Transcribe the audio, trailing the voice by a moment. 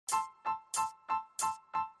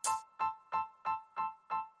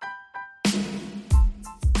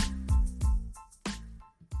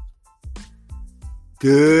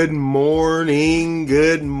Good morning,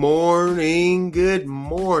 good morning, good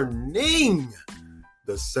morning.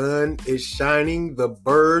 The sun is shining, the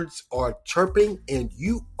birds are chirping, and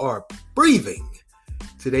you are breathing.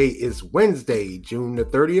 Today is Wednesday, June the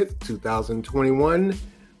 30th, 2021.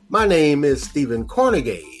 My name is Stephen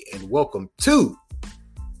Cornegay, and welcome to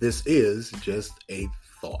This Is Just a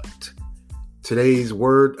Thought. Today's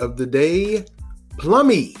word of the day,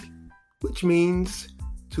 plummy, which means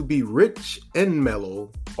to be rich and mellow,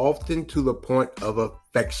 often to the point of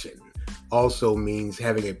affection. Also means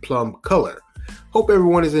having a plum color. Hope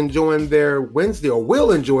everyone is enjoying their Wednesday, or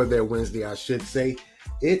will enjoy their Wednesday, I should say.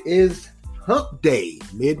 It is hump day,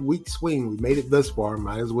 midweek swing. We made it thus far.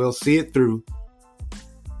 Might as well see it through.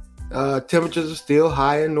 Temperatures are still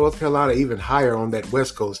high in North Carolina, even higher on that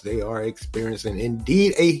West Coast. They are experiencing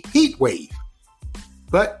indeed a heat wave.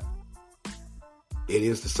 But it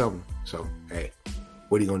is the summer. So, hey.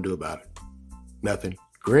 What are you going to do about it? Nothing.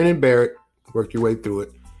 Grin and bear it. Work your way through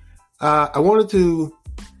it. I wanted to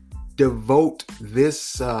devote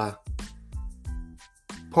this part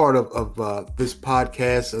of this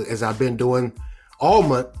podcast, as I've been doing all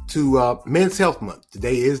month, to Men's Health Month.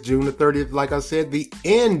 Today is June the 30th, like I said, the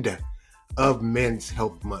end of Men's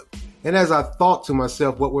Health Month. And as I thought to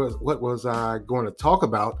myself, what was I going to talk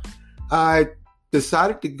about? I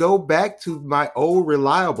decided to go back to my old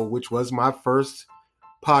reliable, which was my first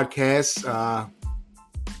podcast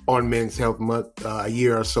on Men's Health Month a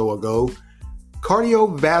year or so ago,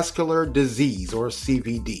 cardiovascular disease, or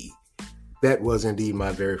CVD. That was indeed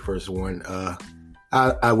my very first one.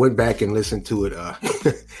 I went back and listened to it.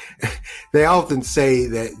 They often say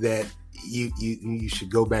that you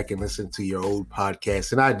should go back and listen to your old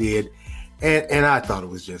podcast, and I did, and I thought it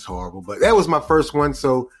was just horrible. But that was my first one,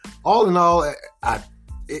 so all in all,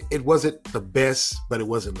 it wasn't the best, but it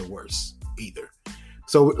wasn't the worst either.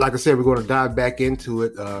 So, like I said, we're going to dive back into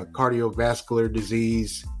it, cardiovascular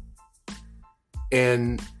disease.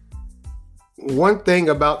 And one thing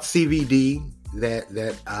about CVD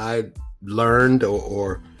that I learned,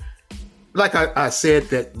 or like I said,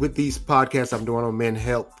 that with these podcasts I'm doing on Men's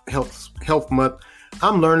Health Month,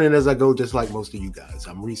 I'm learning as I go, just like most of you guys.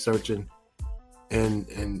 I'm researching,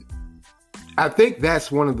 and I think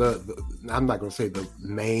that's one of the I'm not going to say the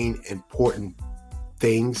main important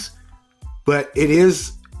things, but it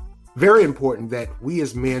is very important that we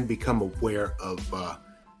as men become aware of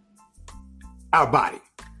our body.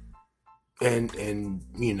 And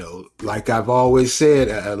you know, like I've always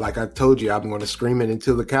said, like I told you, I'm going to scream it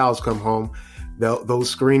until the cows come home. Those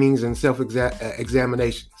screenings and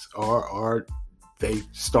self-examinations are they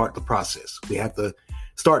start the process. We have to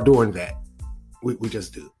start doing that. We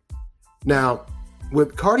just do. Now,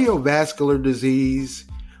 with cardiovascular disease,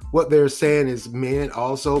 what they're saying is men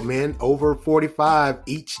over 45,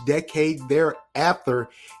 each decade thereafter,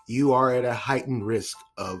 you are at a heightened risk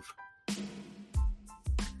of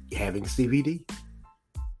having CVD.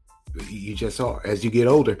 You just are as you get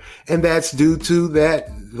older. And that's due to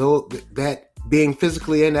that being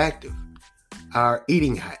physically inactive, our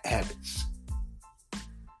eating habits.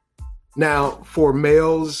 Now, for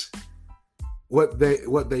males, what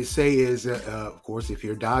they say is, of course, if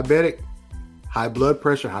you're diabetic, high blood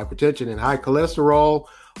pressure, hypertension, and high cholesterol,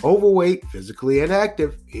 overweight, physically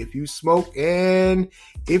inactive, if you smoke, and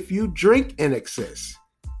if you drink in excess,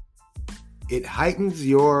 it heightens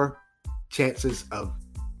your chances of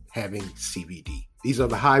having CVD. These are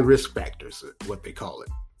the high risk factors, what they call it.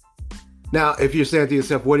 Now, if you're saying to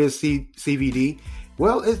yourself, what is CVD?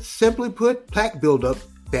 Well, it's simply put, plaque buildup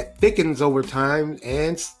that thickens over time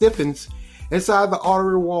and stiffens inside the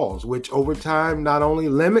artery walls, which over time not only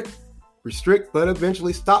restrict, but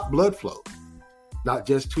eventually stop blood flow, not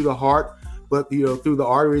just to the heart, but through the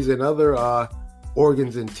arteries and other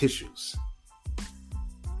organs and tissues.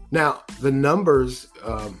 Now, the numbers,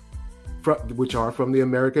 which are from the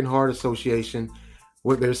American Heart Association,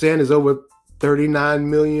 what they're saying is over 39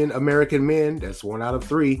 million American men, that's 1 out of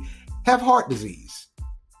 3, have heart disease.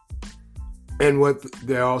 And what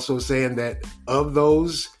they're also saying that of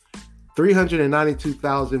those,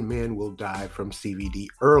 392,000 men will die from CVD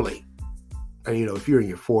early. And, if you're in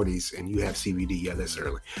your 40s and you have CVD, yeah, that's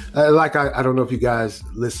early. I don't know if you guys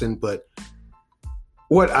listen, but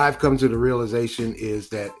what I've come to the realization is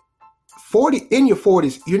that in your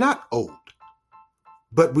 40s, you're not old,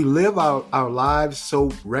 but we live our lives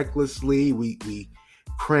so recklessly. We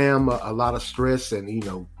cram a lot of stress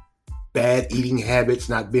and, bad eating habits,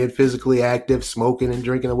 not being physically active, smoking and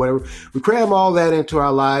drinking or whatever. We cram all that into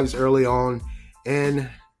our lives early on, and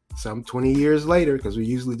some 20 years later, because we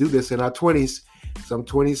usually do this in our 20s, some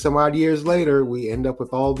 20 some odd years later, we end up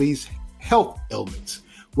with all these health ailments,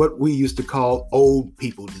 what we used to call old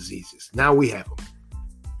people diseases. Now we have them.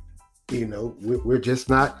 We're just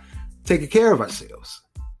not taking care of ourselves.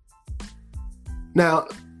 Now,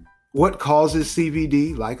 what causes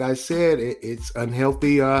CVD? Like I said, it's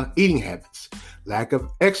unhealthy eating habits, lack of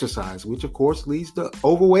exercise, which of course leads to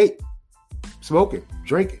overweight, smoking,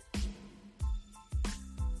 drinking.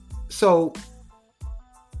 So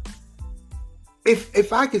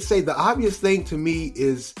if I could say, the obvious thing to me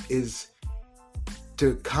is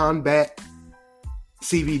to combat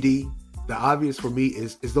CVD, the obvious for me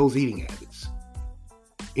is those eating habits.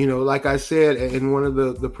 Like I said in one of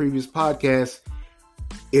the previous podcasts,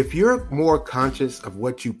 if you're more conscious of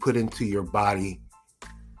what you put into your body,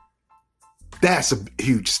 that's a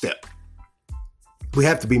huge step. We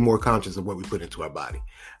have to be more conscious of what we put into our body.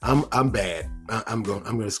 I'm bad. I'm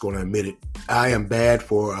just going to admit it. I am bad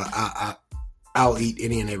for. I'll eat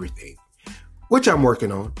any and everything, which I'm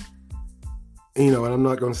working on. And I'm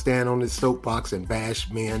not going to stand on this soapbox and bash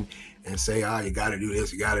men and say, you got to do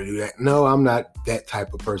this, you got to do that. No, I'm not that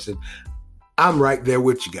type of person. I'm right there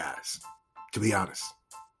with you guys, to be honest.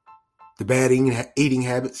 The bad eating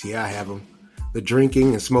habits, yeah, I have them. The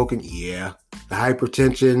drinking and smoking, yeah. The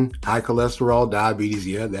hypertension, high cholesterol, diabetes,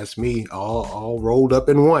 yeah, that's me, all rolled up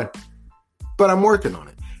in one. But I'm working on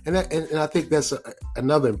it. And I think that's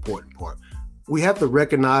another important part. We have to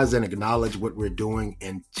recognize and acknowledge what we're doing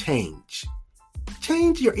and change.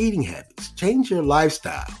 Change your eating habits. Change your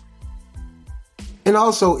lifestyle. And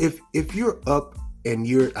also, if you're up and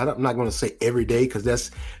I'm not going to say every day,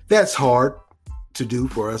 because that's hard to do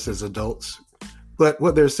for us as adults. But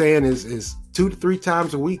what they're saying is 2 to 3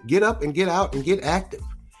 times a week, get up and get out and get active.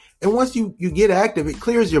 And once you get active, it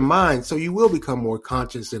clears your mind. So you will become more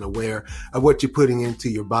conscious and aware of what you're putting into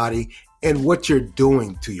your body and what you're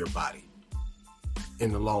doing to your body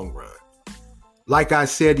in the long run. Like I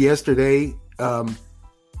said yesterday,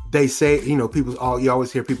 they say, you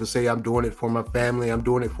always hear people say, I'm doing it for my family. I'm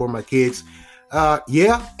doing it for my kids.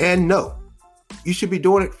 Yeah and no. You should be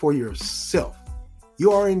doing it for yourself.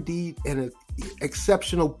 You are indeed an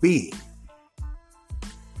exceptional being.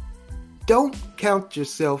 Don't count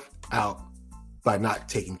yourself out by not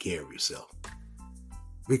taking care of yourself.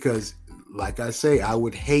 Because, like I say, I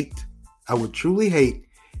would truly hate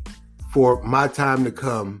for my time to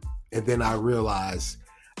come and then I realize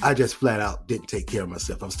I just flat out didn't take care of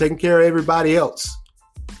myself. I was taking care of everybody else,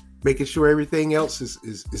 making sure everything else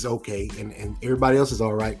is okay and everybody else is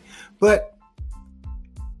all right. But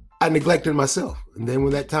I neglected myself. And then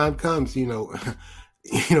when that time comes,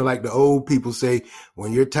 like the old people say,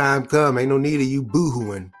 when your time comes, ain't no need of you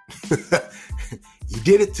boo-hooing. You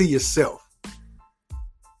did it to yourself.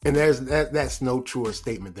 And that's no truer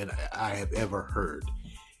statement that I have ever heard.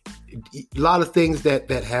 A lot of things that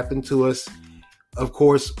happen to us, of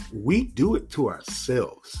course, we do it to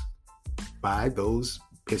ourselves by those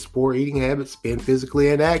piss poor eating habits, being physically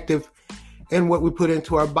inactive, and what we put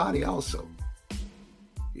into our body also.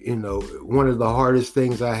 One of the hardest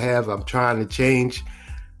things I'm trying to change.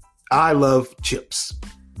 I love chips.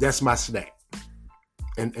 That's my snack.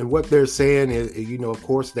 And what they're saying is, of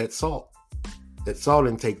course, that salt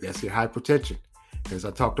intake, that's your hypertension, as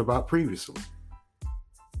I talked about previously.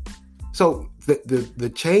 So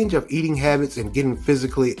the change of eating habits and getting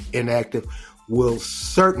physically inactive will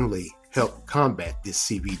certainly help combat this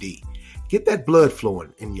CVD. Get that blood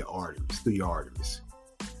flowing in your arteries, through your arteries.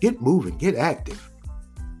 Get moving, get active.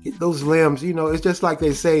 Get those limbs, it's just like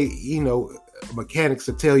they say, mechanics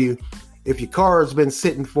will tell you, if your car has been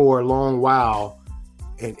sitting for a long while,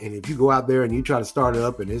 and if you go out there and you try to start it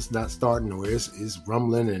up and it's not starting or it's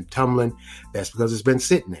rumbling and tumbling, that's because it's been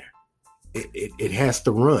sitting there. It has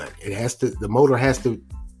to run. The motor has to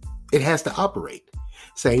operate.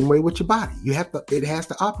 Same way with your body. It has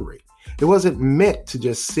to operate. It wasn't meant to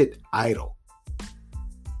just sit idle.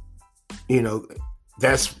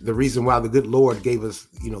 That's the reason why the good Lord gave us,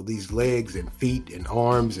 these legs and feet and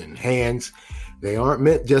arms and hands. They aren't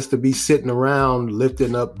meant just to be sitting around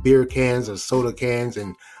lifting up beer cans or soda cans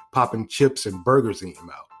and popping chips and burgers in your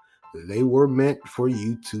mouth. They were meant for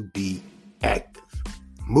you to be active.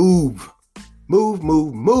 Move.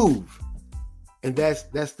 And that's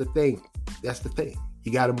the thing. That's the thing.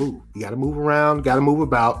 You got to move. You got to move around, got to move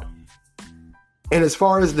about. And as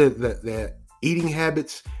far as the eating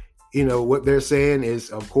habits, what they're saying is,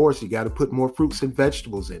 of course, you got to put more fruits and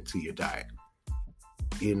vegetables into your diet.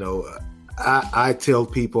 I tell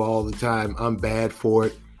people all the time, I'm bad for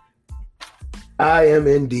it. I am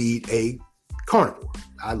indeed a carnivore.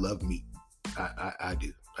 I love meat. I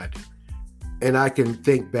do. And I can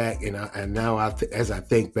think back, and as I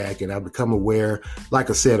think back and I become aware, like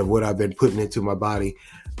I said, of what I've been putting into my body,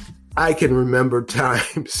 I can remember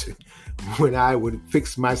times when I would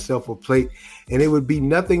fix myself a plate and it would be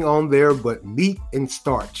nothing on there but meat and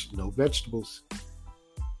starch, no vegetables.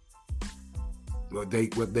 What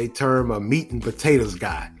they term a meat and potatoes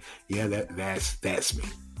guy. Yeah, that's me.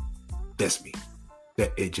 That's me.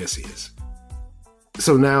 That it just is.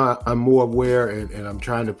 So now I'm more aware and I'm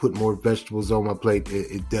trying to put more vegetables on my plate.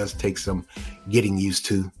 It does take some getting used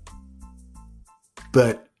to.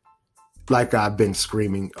 But like I've been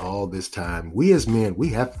screaming all this time, we as men, we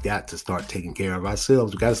have got to start taking care of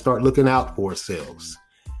ourselves. We got to start looking out for ourselves.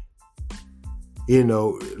 You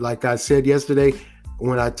know, like I said yesterday,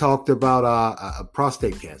 when I talked about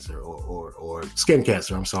prostate cancer or skin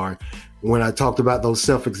cancer, I'm sorry, when I talked about those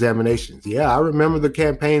self-examinations. Yeah, I remember the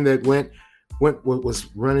campaign that was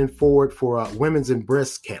running forward for women's and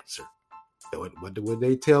breast cancer. What would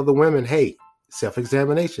they tell the women? Hey,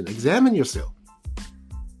 self-examination, examine yourself.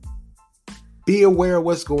 Be aware of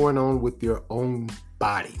what's going on with your own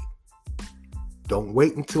body. Don't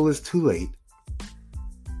wait until it's too late.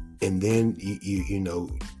 And then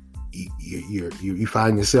you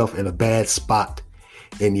find yourself in a bad spot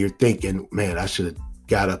and you're thinking, man, I should have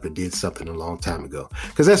got up and did something a long time ago.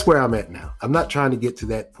 Because that's where I'm at now. I'm not trying to get to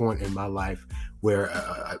that point in my life where,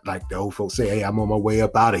 like the old folks say, hey, I'm on my way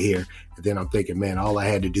up out of here. And then I'm thinking, man, all I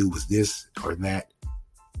had to do was this or that.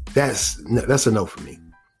 That's a no for me.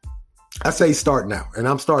 I say start now, and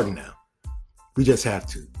I'm starting now. We just have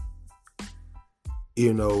to.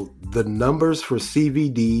 You know, the numbers for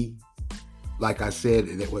CVD, like I said,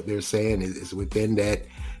 that what they're saying is within that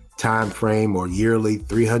time frame or yearly,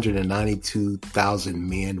 392,000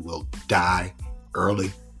 men will die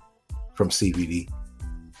early from CVD.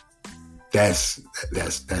 That's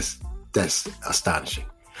astonishing.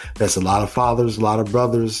 That's a lot of fathers, a lot of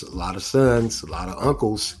brothers, a lot of sons, a lot of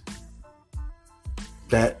uncles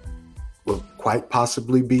that will quite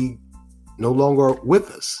possibly be no longer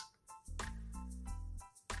with us.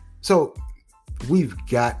 So we've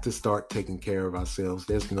got to start taking care of ourselves.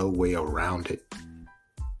 There's no way around it.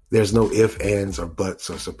 There's no ifs, ands, or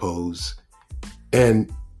buts, I suppose.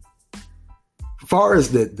 And as far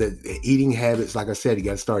as the eating habits, like I said, you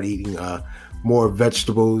got to start eating more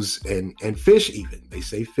vegetables and fish even. They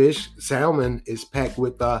say fish, salmon is packed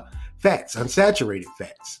with fats, unsaturated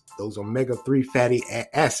fats. Those omega-3 fatty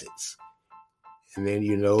acids. And then,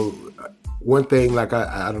 you know, one thing, like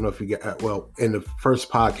I don't know if you get, in the first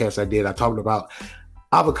podcast I did, I talked about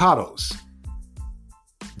avocados.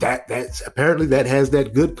 That's apparently that has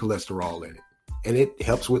that good cholesterol in it. And it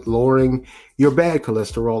helps with lowering your bad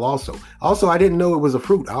cholesterol also. Also, I didn't know it was a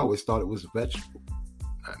fruit. I always thought it was a vegetable.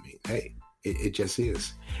 I mean, hey, it just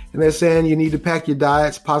is. And they're saying you need to pack your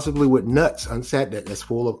diets possibly with nuts, that's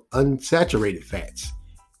full of unsaturated fats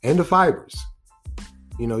and the fibers.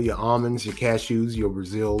 You know, your almonds, your cashews, your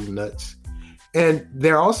Brazil nuts. And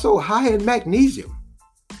they're also high in magnesium.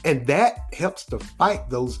 And that helps to fight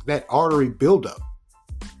that artery buildup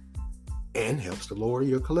and helps to lower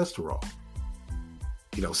your cholesterol.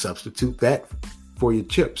 You know, substitute that for your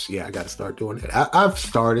chips. Yeah, I got to start doing that. I've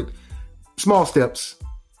started small steps,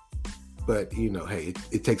 but you know, hey,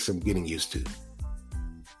 it takes some getting used to.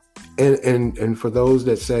 And for those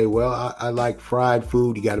that say, well, I like fried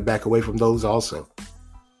food, you got to back away from those also.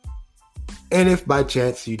 And if by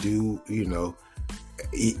chance you do, you know,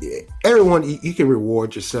 everyone, you can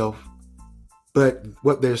reward yourself. But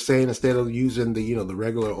what they're saying, instead of using the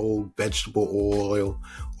regular old vegetable oil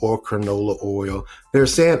or canola oil, they're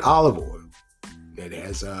saying olive oil. It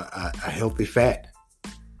has a healthy fat,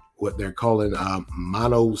 what they're calling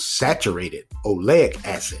monosaturated oleic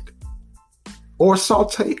acid. Or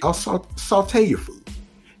saute your food.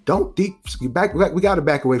 Don't we got to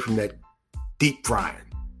back away from that deep frying.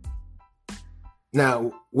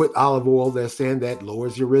 Now, with olive oil, they're saying that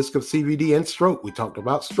lowers your risk of CVD and stroke. We talked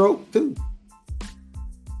about stroke too.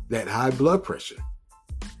 That high blood pressure.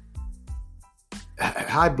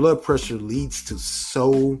 High blood pressure leads to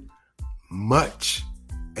so much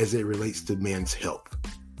as it relates to men's health.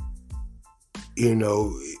 You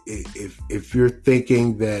know, if you're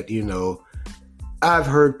thinking that, you know, I've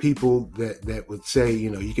heard people that would say,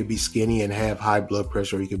 you know, you could be skinny and have high blood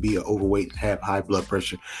pressure, or you could be overweight and have high blood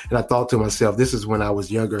pressure. And I thought to myself, this is when I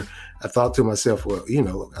was younger, I thought to myself, well, you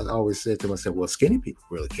know, I always said to myself, well, skinny people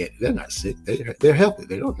really can't, they're not sick. They're healthy.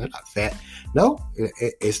 They're not fat. No,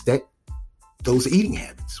 it's those eating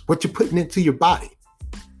habits, what you're putting into your body.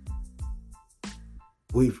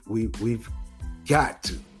 We've got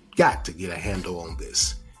to get a handle on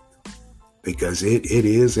this, because it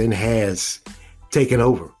is and has taken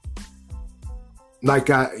over. Like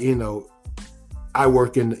I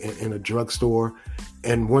work in a drugstore,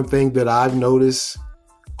 and one thing that I've noticed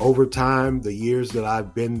over time, the years that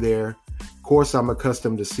I've been there, of course, I'm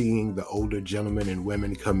accustomed to seeing the older gentlemen and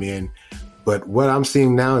women come in. But what I'm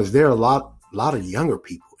seeing now is there are a lot of younger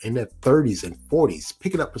people in their 30s and 40s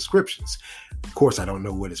picking up prescriptions. Of course, I don't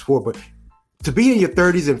know what it's for, but to be in your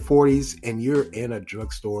 30s and 40s and you're in a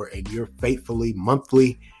drugstore and you're faithfully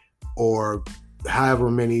monthly or however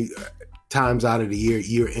many times out of the year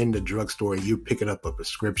you're in the drugstore and you're picking up a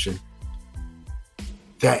prescription,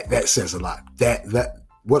 that says a lot. That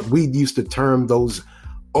what we used to term those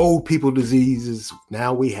old people diseases,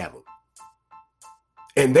 now we have them.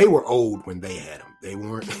 And they were old when they had them. They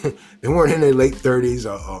weren't in their late 30s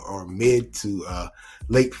or mid to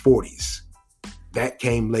late 40s. That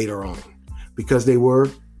came later on because they were,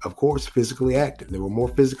 of course, physically active. They were more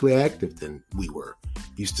physically active than we were.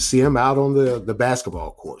 Used to see them out on the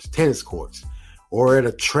basketball courts, tennis courts, or at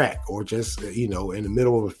a track, or just, in the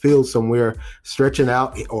middle of a field somewhere, stretching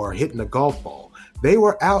out or hitting a golf ball. They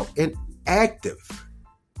were out and active.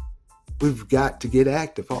 We've got to get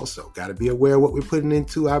active also. Got to be aware of what we're putting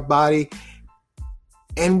into our body.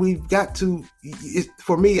 And we've got to,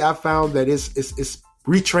 for me, I found that it's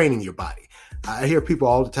retraining your body. I hear people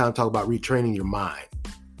all the time talk about retraining your mind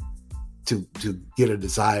to get a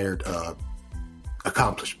desired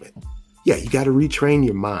accomplishment. Yeah, you got to retrain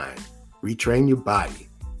your mind, retrain your body.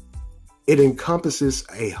 It encompasses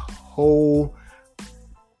a whole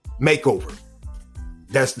makeover.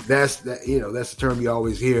 That's the term you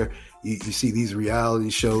always hear. You see these reality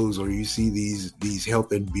shows, or you see these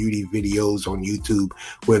health and beauty videos on YouTube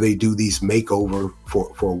where they do these makeover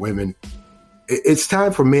for women. It's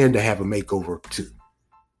time for men to have a makeover too.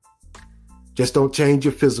 Just don't change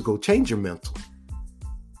your physical, change your mental.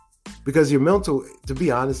 Because your mental, to be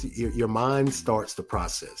honest, your mind starts the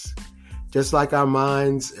process. Just like our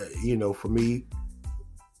minds, for me,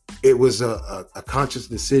 it was a conscious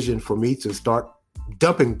decision for me to start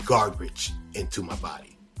dumping garbage into my body.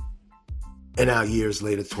 And now years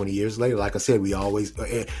later, 20 years later, like I said,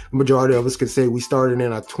 majority of us can say we started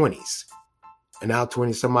in our 20s. And now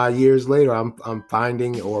 20 some odd years later, I'm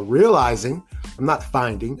finding or realizing,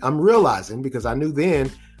 I'm realizing, because I knew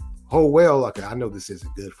then, okay, I know this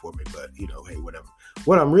isn't good for me, but hey, whatever.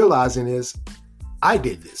 What I'm realizing is I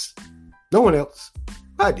did this. No one else.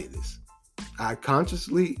 I did this. I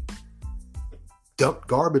consciously dumped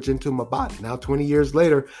garbage into my body. Now, 20 years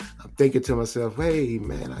later, I'm thinking to myself, hey,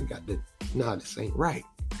 man, this ain't right.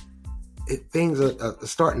 Things are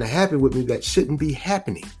starting to happen with me that shouldn't be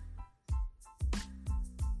happening.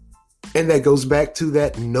 And that goes back to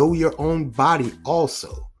that know your own body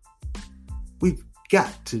also. You've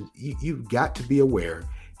got to be aware,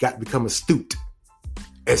 got to become astute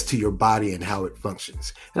as to your body and how it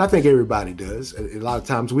functions. And I think everybody does. A lot of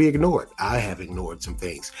times we ignore it. I have ignored some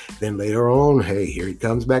things. Then later on, hey, here it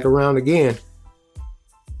comes back around again.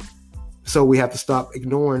 So we have to stop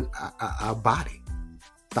ignoring our body.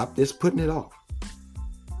 Stop just putting it off.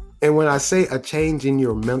 And when I say a change in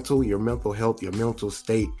your mental health, your mental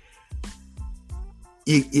state,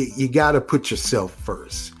 you got to put yourself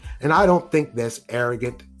first. And I don't think that's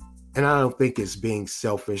arrogant. And I don't think it's being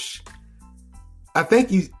selfish. I think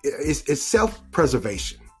it's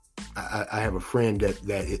self-preservation. I have a friend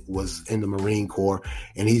that it was in the Marine Corps,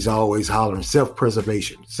 and he's always hollering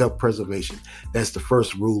self-preservation. That's the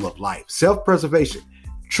first rule of life. Self-preservation.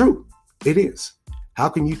 True, it is. How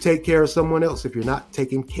can you take care of someone else if you're not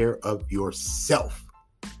taking care of yourself?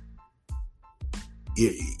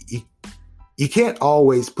 You can't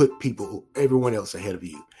always put everyone else ahead of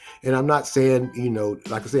you. And I'm not saying,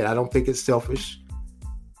 like I said, I don't think it's selfish.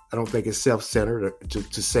 I don't think it's self-centered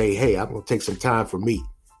to say, hey, I'm going to take some time for me.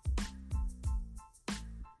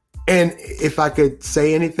 And if I could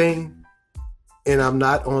say anything, and I'm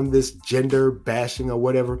not on this gender bashing or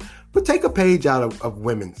whatever, but take a page out of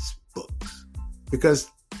women's books,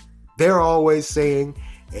 because they're always saying,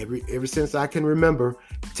 ever since I can remember,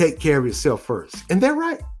 take care of yourself first. And they're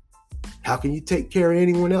right. How can you take care of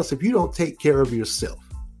anyone else if you don't take care of yourself?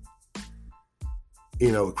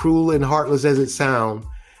 Cruel and heartless as it sounds,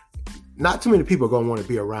 not too many people are going to want to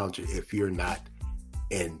be around you if you're not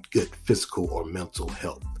in good physical or mental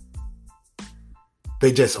health.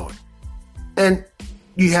 They just aren't. And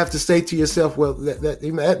you have to say to yourself, well,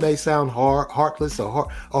 that may sound heartless or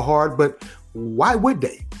hard, but why would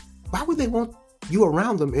they? Why would they want you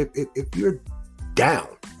around them if you're down?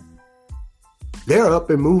 They're up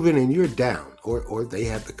and moving and you're down, or they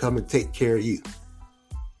have to come and take care of you.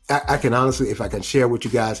 I can honestly, if I can share with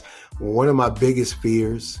you guys, one of my biggest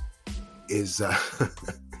fears is to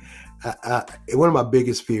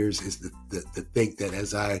think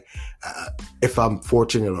that if I'm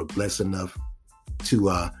fortunate or blessed enough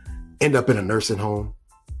to end up in a nursing home,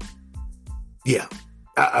 Yeah,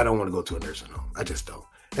 I don't want to go to a nursing home. I just don't.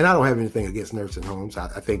 And I don't have anything against nursing homes. I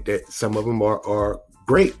think that some of them are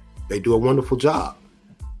great. They do a wonderful job.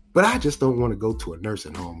 But I just don't want to go to a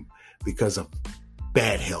nursing home because of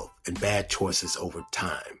bad health and bad choices over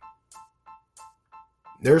time.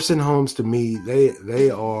 Nursing homes, to me, they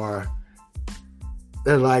are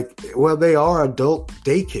adult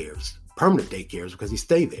daycares, permanent daycares, because you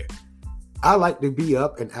stay there. I like to be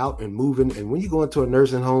up and out and moving. And when you go into a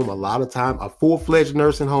nursing home, a lot of time, a full-fledged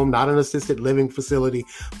nursing home, not an assisted living facility,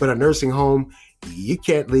 but a nursing home, you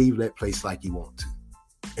can't leave that place like you want to.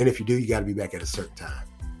 And if you do, you got to be back at a certain time.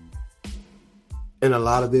 And a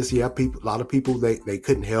lot of this, a lot of people, they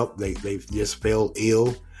couldn't help. They just fell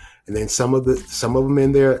ill. And then some of them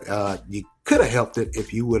in there, you could have helped it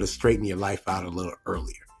if you would have straightened your life out a little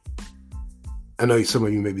earlier. I know some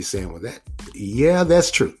of you may be saying, well, yeah, that's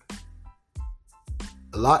true.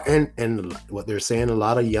 A lot, and what they're saying, a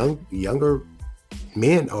lot of younger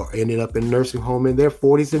men are ending up in nursing home in their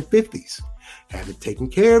 40s and 50s. Haven't taken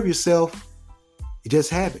care of yourself. You just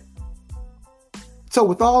haven't. So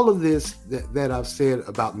with all of this that I've said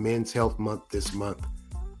about Men's Health Month this month,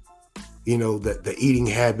 the eating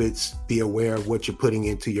habits, be aware of what you're putting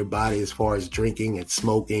into your body as far as drinking and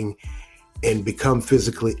smoking, and become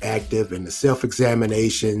physically active, and the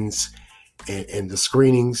self-examinations and the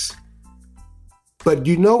screenings. But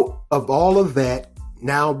of all of that,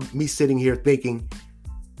 now me sitting here thinking,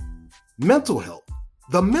 mental health,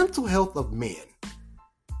 the mental health of men,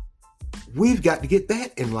 we've got to get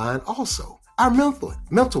that in line also. Our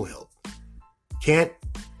mental health can't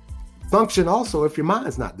function also if your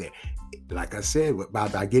mind's not there. Like I said,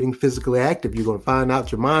 by getting physically active, you're going to find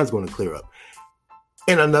out your mind's going to clear up.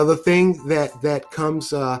 And another thing that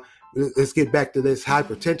comes, let's get back to this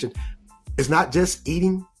hypertension, it's not just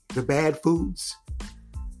eating the bad foods,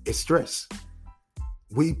 it's stress.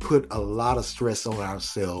 We put a lot of stress on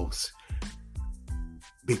ourselves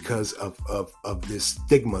because of this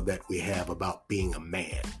stigma that we have about being a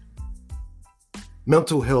man.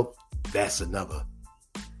 Mental health, that's another,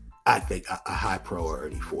 I think, a high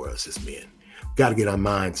priority for us as men. Got to get our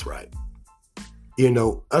minds right.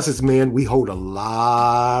 Us as men, we hold a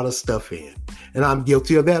lot of stuff in. And I'm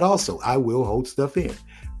guilty of that also. I will hold stuff in.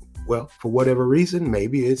 Well, for whatever reason,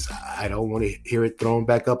 maybe it's I don't want to hear it thrown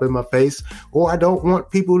back up in my face, or I don't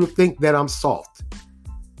want people to think that I'm soft.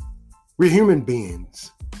 We're human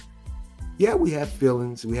beings. Yeah, we have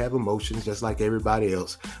feelings, we have emotions just like everybody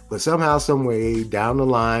else. But somehow, some way down the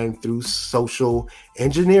line through social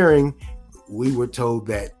engineering, we were told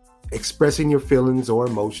that expressing your feelings or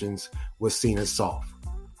emotions was seen as soft.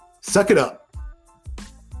 Suck it up.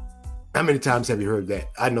 How many times have you heard that?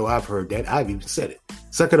 I know I've heard that. I've even said it.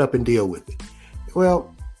 Suck it up and deal with it.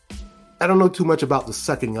 Well, I don't know too much about the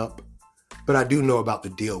sucking up, but I do know about the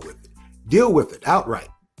deal with it. Deal with it outright,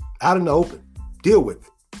 out in the open. Deal with it.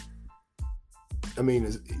 I mean,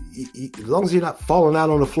 as long as you're not falling out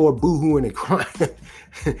on the floor boo-hooing and crying,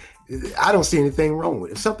 I don't see anything wrong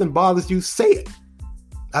with it. If something bothers you, say it.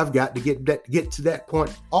 I've got to get to that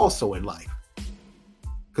point also in life.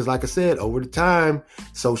 Because like I said, over the time,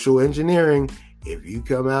 social engineering, if you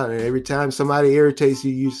come out and every time somebody irritates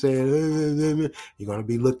you, you're saying, you're going to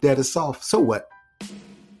be looked at as soft. So what?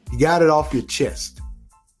 You got it off your chest.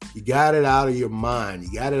 You got it out of your mind.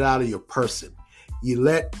 You got it out of your person. You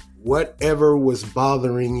let whatever was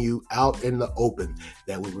bothering you out in the open.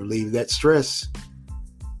 That would relieve that stress.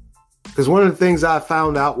 Because one of the things I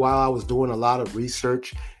found out while I was doing a lot of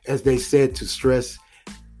research, as they said, to stress,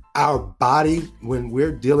 our body, when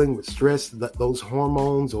we're dealing with stress, those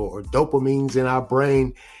hormones or dopamines in our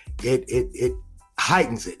brain, it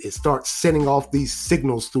heightens it. It starts sending off these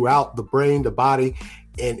signals throughout the brain, the body,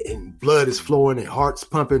 and blood is flowing and heart's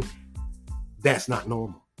pumping. That's not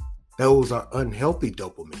normal. Those are unhealthy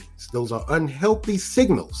dopamines. Those are unhealthy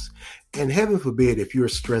signals. And heaven forbid if you're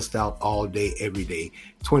stressed out all day, every day,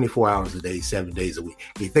 24 hours a day, 7 days a week.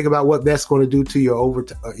 Can you think about what that's going to do to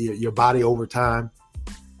your body over time?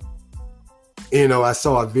 I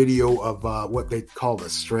saw a video of what they call a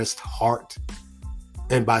stressed heart.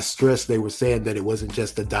 And by stress, they were saying that it wasn't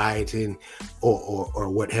just a dieting or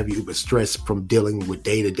what have you, but stress from dealing with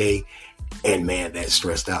day to day. And man, that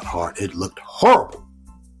stressed out heart, it looked horrible.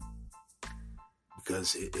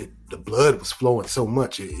 Because the blood was flowing so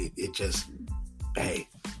much, it just, hey,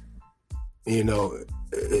 if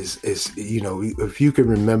you can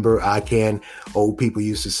remember, old people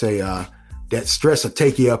used to say, that stress will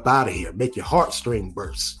take you up out of here, make your heartstring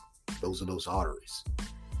burst. Those are those arteries.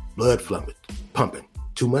 Blood pumping,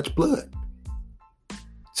 too much blood.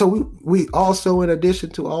 So we also, in addition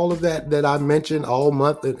to all of that I mentioned all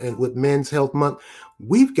month and with Men's Health Month,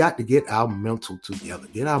 we've got to get our mental together,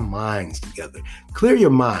 get our minds together, clear your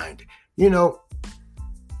mind.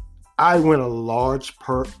 I went a large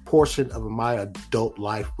portion of my adult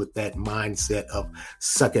life with that mindset of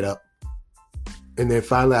suck it up. And then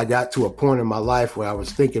finally I got to a point in my life where I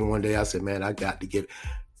was thinking one day, I said, man, I got to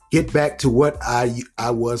get back to what I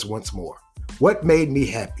was once more. What made me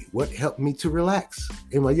happy? What helped me to relax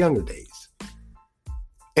in my younger days?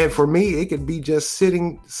 And for me, it could be just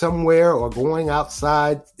sitting somewhere or going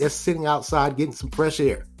outside, just sitting outside, getting some fresh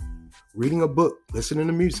air, reading a book, listening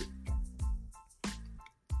to music.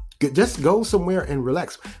 Just go somewhere and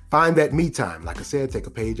relax. Find that me time. Like I said, take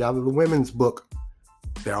a page out of the women's book.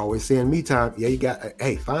 They're always saying me time. Yeah,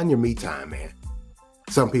 find your me time, man.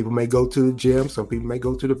 Some people may go to the gym. Some people may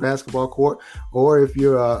go to the basketball court. Or if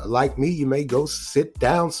you're like me, you may go sit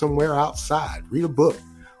down somewhere outside, read a book,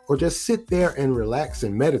 or just sit there and relax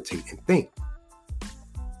and meditate and think.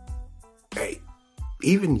 Hey,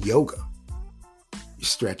 even yoga. You're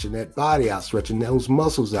stretching that body out, stretching those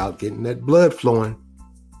muscles out, getting that blood flowing.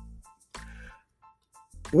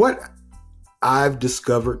 What I've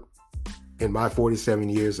discovered in my 47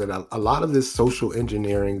 years that a lot of this social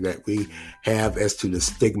engineering that we have as to the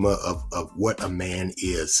stigma of what a man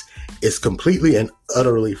is completely and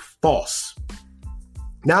utterly false.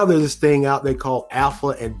 Now there's this thing out they call alpha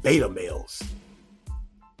and beta males.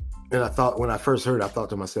 And I thought, when I first heard it, I thought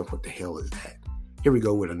to myself, what the hell is that? Here we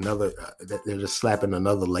go with another, they're just slapping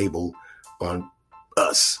another label on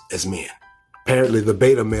us as men. Apparently the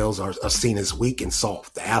beta males are seen as weak and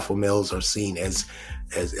soft. The alpha males are seen as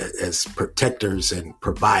protectors and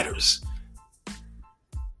providers.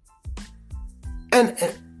 And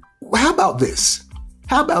how about this?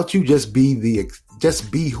 How about you just be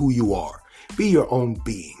who you are? Be your own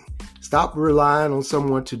being. Stop relying on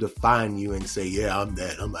someone to define you and say, yeah, I'm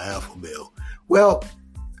an alpha male. Well,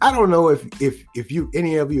 I don't know if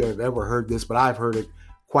any of you have ever heard this, but I've heard it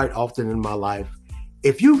quite often in my life.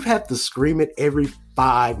 If you have to scream it every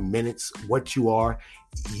 5 minutes what you are,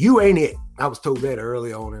 you ain't it. I was told that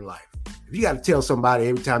early on in life. If you got to tell somebody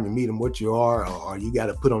every time you meet them what you are, or you got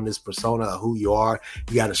to put on this persona of who you are,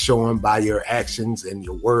 you got to show them by your actions and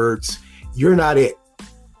your words, you're not it.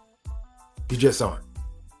 You just aren't.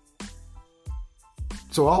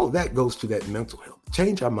 So all of that goes to that mental health.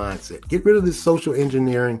 Change our mindset. Get rid of this social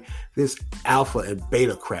engineering, this alpha and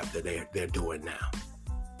beta crap that they're doing now.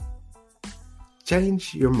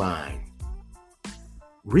 Change your mind.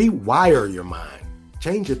 Rewire your mind.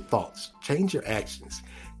 Change your thoughts. Change your actions.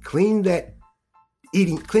 Clean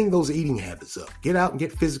those eating habits up. Get out and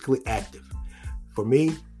get physically active. For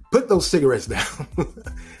me, put those cigarettes down.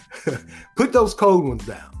 Put those cold ones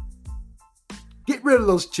down. Get rid of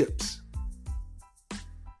those chips.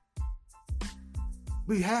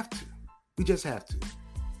 We have to. We just have to.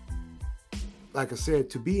 Like I said,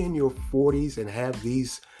 to be in your 40s and have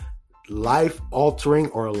these life-altering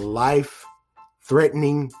or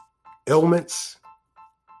life-threatening ailments,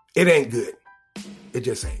 it ain't good. It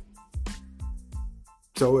just ain't.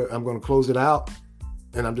 So I'm going to close it out,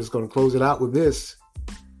 and I'm just going to close it out with this.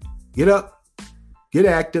 Get up, get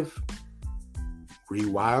active,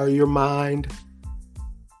 rewire your mind.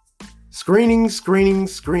 Screenings,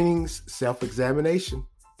 self-examination.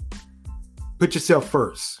 Put yourself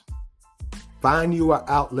first. Find you an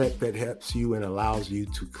outlet that helps you and allows you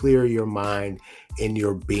to clear your mind in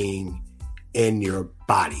your being, in your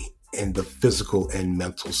body, in the physical and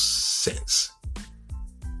mental sense.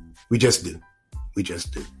 We just do.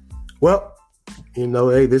 Well,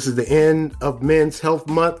 hey, this is the end of Men's Health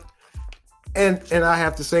Month. And I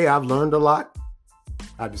have to say, I've learned a lot.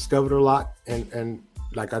 I've discovered a lot. And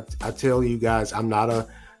like I tell you guys, I'm not a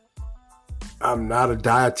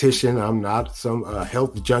dietitian. I'm not some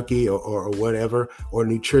health junkie or whatever, or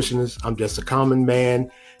nutritionist. I'm just a common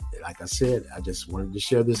man. Like I said, I just wanted to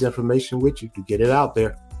share this information with you to get it out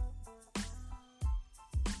there.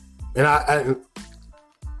 And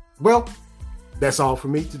well, that's all for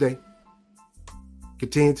me today.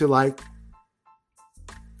 Continue to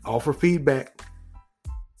offer feedback.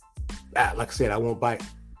 Like I said, I won't bite.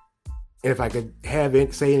 And if I could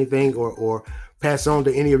say anything or pass on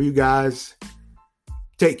to any of you guys,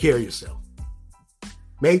 take care of yourself.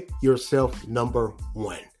 Make yourself number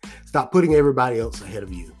one. Stop putting everybody else ahead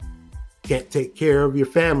of you. Can't take care of your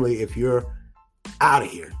family if you're out of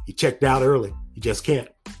here. You checked out early. You just can't.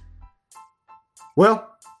 Well,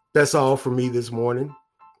 that's all for me this morning.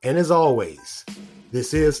 And as always,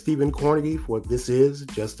 this is Stephen Cornegie for This Is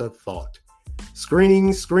Just a Thought.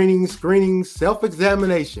 Screening,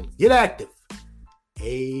 self-examination. Get active.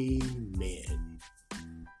 Amen.